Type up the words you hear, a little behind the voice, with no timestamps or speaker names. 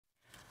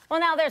Well,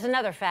 now there's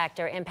another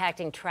factor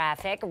impacting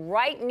traffic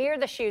right near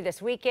the shoe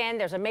this weekend.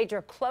 There's a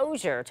major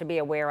closure to be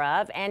aware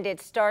of, and it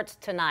starts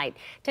tonight.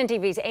 10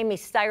 TV's Amy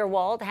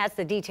Steyerwald has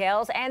the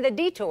details and the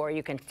detour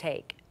you can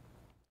take.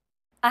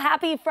 A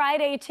happy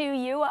Friday to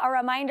you. A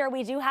reminder,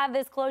 we do have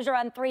this closure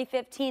on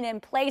 315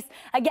 in place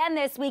again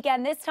this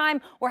weekend. This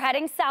time we're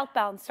heading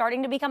southbound,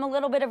 starting to become a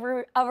little bit of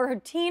a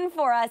routine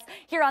for us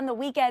here on the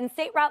weekend.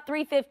 State Route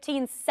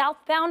 315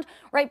 southbound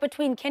right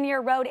between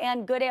Kinnear Road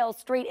and Goodale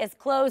Street is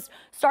closed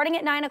starting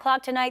at 9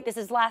 o'clock tonight. This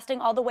is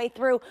lasting all the way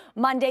through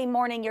Monday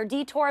morning. Your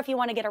detour, if you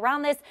want to get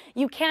around this,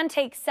 you can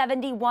take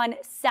 71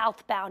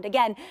 southbound.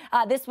 Again,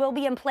 this will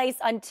be in place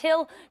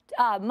until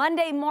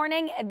Monday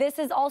morning. This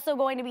is also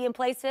going to be in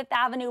place 5th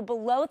Avenue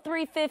below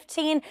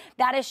 315.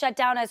 That is shut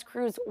down as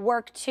crews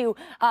work to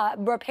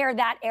repair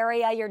that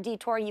area. Your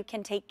detour, you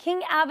can take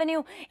King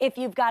Avenue if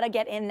you've got to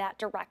get in that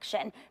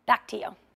direction. Back to you.